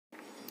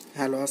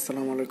Hello,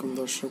 আসসালামু আলাইকুম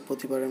দর্শক।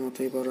 প্রতিবারের মতো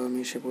এবারও আমি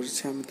এসে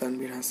পড়েছি। আমি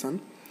তানভীর হাসান।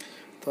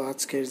 তো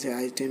আজকের যে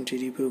আইটেমটি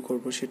রিভিউ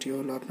করব সেটি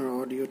হলো আপনার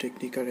অডিও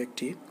টেকনিকার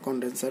একটি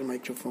কন্ডেন্সার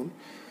মাইক্রোফোন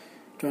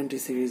 20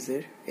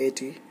 সিরিজের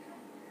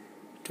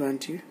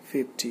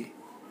 80-20-50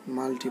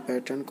 মাল্টি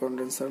প্যাটার্ন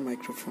কন্ডেন্সার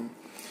মাইক্রোফোন।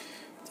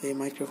 তো এই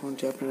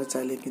মাইক্রোফোনটি আপনারা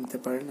চাইলে কিনতে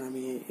পারেন।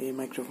 আমি এই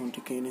মাইক্রোফোনটি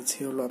কিনেছি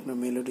হলো আপনার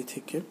মেলোডি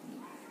থেকে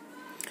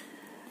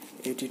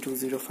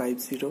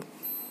 82050।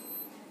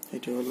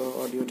 এটি হলো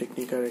অডিও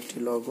টেকনিকার একটি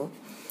লগো।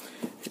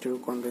 এটির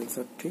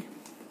কন্ডেন্সারটি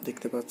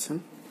দেখতে পাচ্ছেন।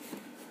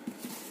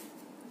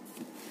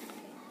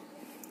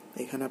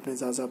 এখানে আপনি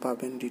যা যা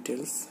পাবেন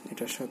ডিটেলস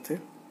এটার সাথে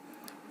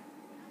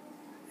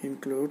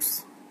ইনক্লুডস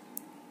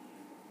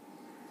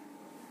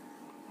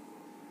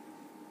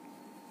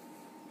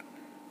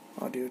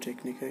অডিও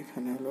টেকনিকা।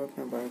 এখানে হলো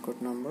আপনার বারকোড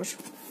নাম্বার।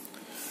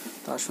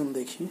 তো আসুন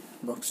দেখি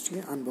বক্সটি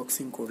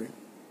আনবক্সিং করে।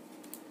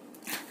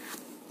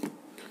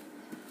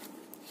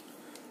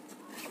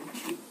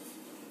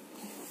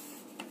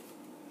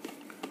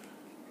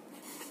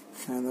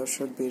 হ্যাঁ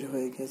দর্শক, বের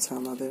হয়ে গেছে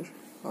আমাদের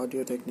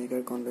অডিও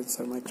টেকনিকার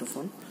কন্ডেন্সার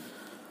মাইক্রোফোন।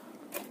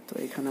 তো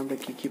এখানে আমরা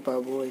কি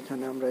পাবো?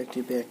 এখানে আমরা একটি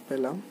ব্যাগ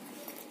পেলাম,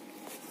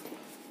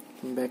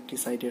 ব্যাগটি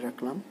সাইডে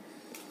রাখলাম।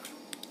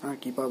 আর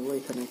কি পাবো?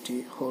 এখানে একটি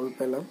হোল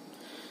পেলাম।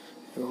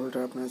 এই হোলটা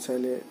আপনারা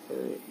চাইলে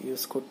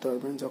ইউজ করতে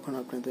পারবেন যখন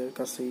আপনাদের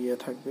কাছে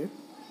থাকবে,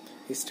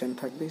 স্ট্যান্ড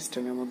থাকবে।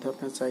 স্ট্যান্ডের মধ্যে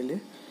আপনারা চাইলে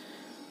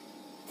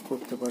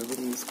করতে পারবেন,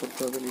 ইউজ করতে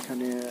পারবেন।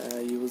 এখানে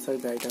ইউজার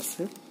গাইড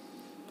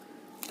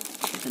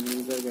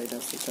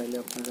আছে, চাইলে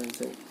আপনারা এই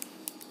যে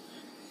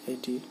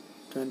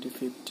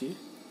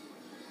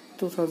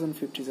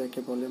 80-20-50 যাকে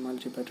বলে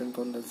মাল্টি প্যাটার্ন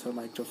কন্ডেন্সার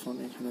মাইক্রোফোন,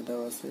 এখানে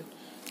দেওয়া আছে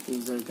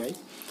ইউজার গাইড।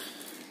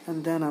 অ্যান্ড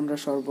দেন আমরা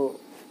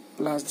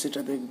লাস্ট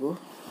যেটা দেখব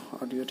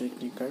অডিও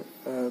টেকনিকার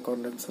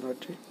কন্ডেন্সার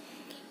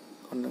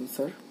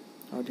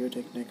অডিও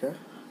টেকনিকা।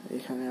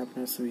 এখানে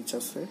আপনার সুইচ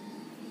আছে,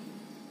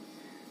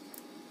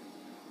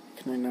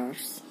 এখানে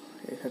নার্স,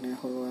 এখানে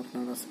হলো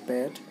আপনার আছে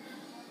প্যাড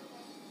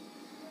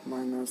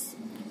 -10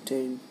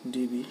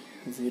 dB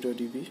 0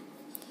 dB।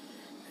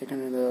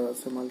 এখানে দেওয়া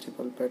আছে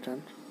multiple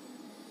pattern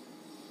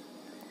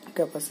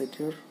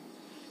capacitor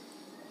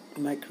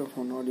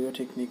microphone audio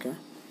টেকনিকা।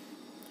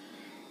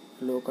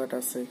 লো কাট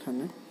আছে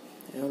এখানে।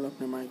 এ হলো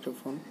আপনার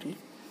মাইক্রোফোনটি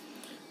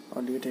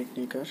অডিও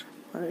টেকনিকার।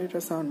 আর এটা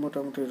সাউন্ড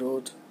মোটামুটি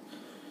রোড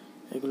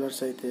এগুলার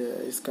চাইতে,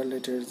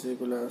 স্কারলেটের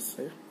যেগুলো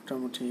আছে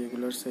মোটামুটি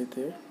এগুলার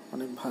চাইতে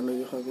অনেক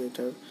ভালোই হবে।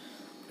 এটার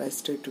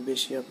প্রাইসটা একটু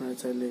বেশি। আপনারা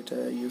চাইলে এটা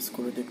ইউজ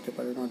করে দেখতে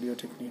পারেন অডিও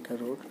টেকনিকা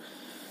রোড।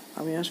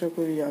 আমি আশা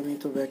করি আমি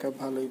তো ব্যাকআপ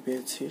ভালোই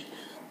পেয়েছি।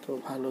 তো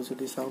ভালো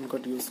যদি সাউন্ড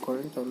কার্ড ইউজ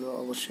করেন তাহলে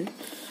অবশ্যই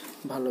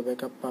ভালো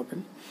ব্যাকআপ পাবেন।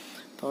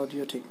 তো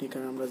অডিও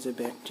টেকনিকার আমরা যে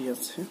ব্যাগটি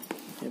আছে,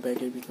 এই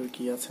ব্যাগের ভিতর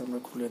কি আছে আমরা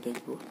খুলে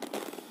দেখব।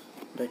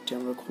 ব্যাগটি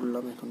আমরা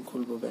খুললাম, এখন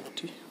খুলবো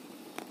ব্যাগটি।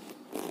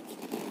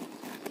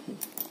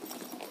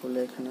 খুলে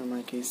এখানে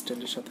মাইকে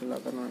স্ট্যান্ডের সাথে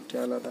লাগানো একটি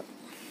আলাদা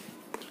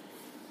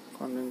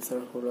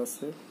কন্ডেন্সার হোল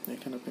আছে।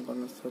 এখানে আপনি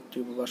কন্ডেন্সার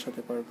টিউব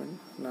বসাতে পারবেন,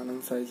 নানান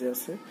সাইজে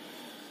আছে।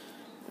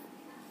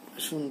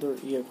 সুন্দর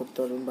করতে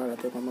পারবেন,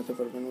 বাড়াতে কমাতে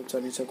পারবেন, উঁচা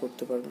নিচা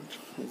করতে পারবেন,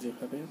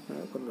 যেভাবে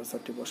আপনারা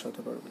কন্ডেন্সারটি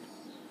বসাতে পারবেন।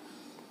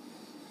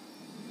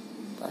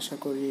 আশা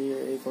করি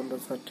এই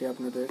কন্ডেন্সারটি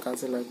আপনাদের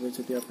কাজে লাগবে।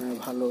 যদি আপনারা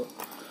ভালো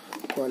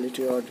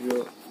কোয়ালিটি অডিও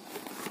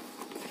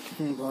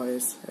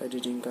ভয়েস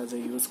এডিটিং কাজে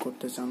ইউজ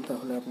করতে চান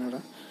তাহলে আপনারা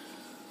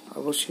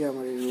অবশ্যই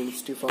আমার এই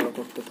রুলসটি ফলো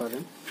করতে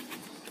পারেন।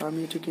 তো আমি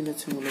এটি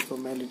কিনেছি মূলত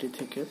মেলোডি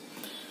থেকে।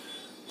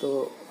 তো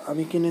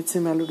আমি কিনেছি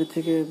মেলোডি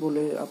থেকে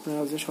বলে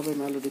আপনারা যে সবাই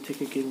মেলোডি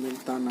থেকে কিনবেন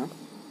তা না,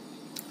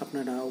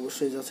 আপনারা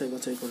অবশ্যই যাচাই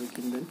বাছাই করে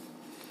কিনবেন।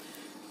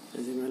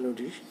 এই যে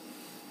মেলোডি,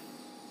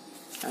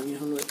 আমি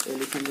হলো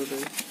এলিফ্যান্ট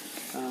রোডের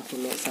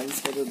সায়েন্স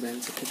ল্যাবের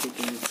ব্রাঞ্চ থেকে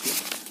কিনেছি।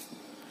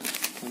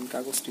 আমি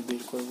কাগজটি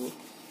বের করবো।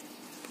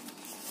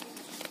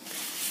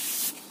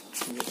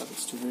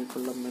 কাগজটি বের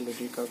করলাম,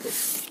 মেলোডির কাগজ।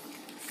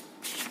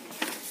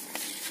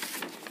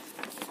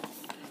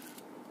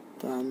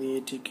 তো আমি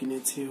এটি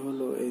কিনেছি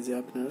হলো এই যে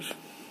আপনার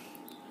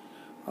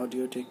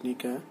অডিও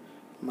টেকনিকা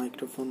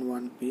মাইক্রোফোন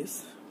 1 পিস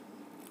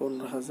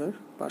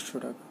 15,500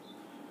 টাকা,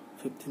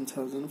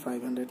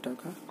 15,500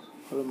 টাকা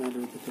হলো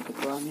মেলোডি থেকে।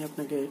 তো আমি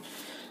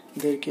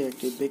আপনাদেরকে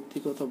একটি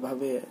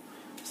ব্যক্তিগতভাবে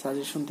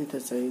সাজেশন দিতে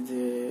চাই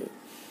যে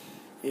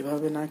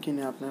এভাবে না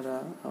কিনে আপনারা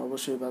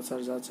অবশ্যই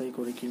যাচাই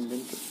করে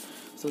কিনবেন।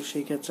 তো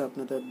সেই ক্ষেত্রে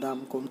আপনাদের দাম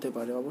কমতে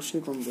পারে,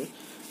 অবশ্যই কমবে।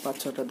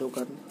 5-6টা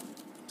দোকান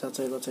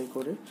যাচাই বাছাই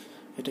করে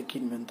এটা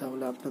কিনবেন,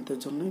 তাহলে আপনাদের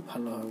জন্যই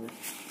ভালো হবে,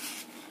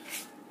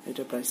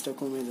 এটা প্রাইসটা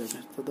কমে যাবে।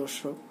 তো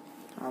দর্শক,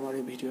 আমার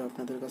এই ভিডিও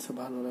আপনাদের কাছে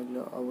ভালো লাগলে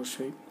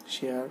অবশ্যই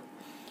শেয়ার,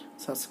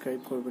 সাবস্ক্রাইব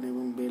করবেন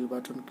এবং বেল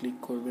বাটন ক্লিক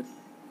করবেন,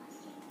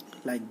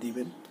 লাইক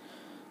দিবেন।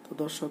 তো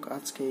দর্শক,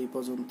 আজকে এই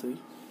পর্যন্তই।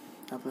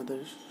 আপনাদের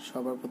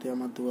সবার প্রতি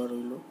আমার দোয়া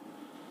রইল।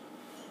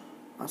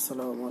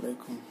 আসসালামু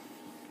আলাইকুম,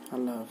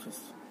 আল্লাহ হাফেজ।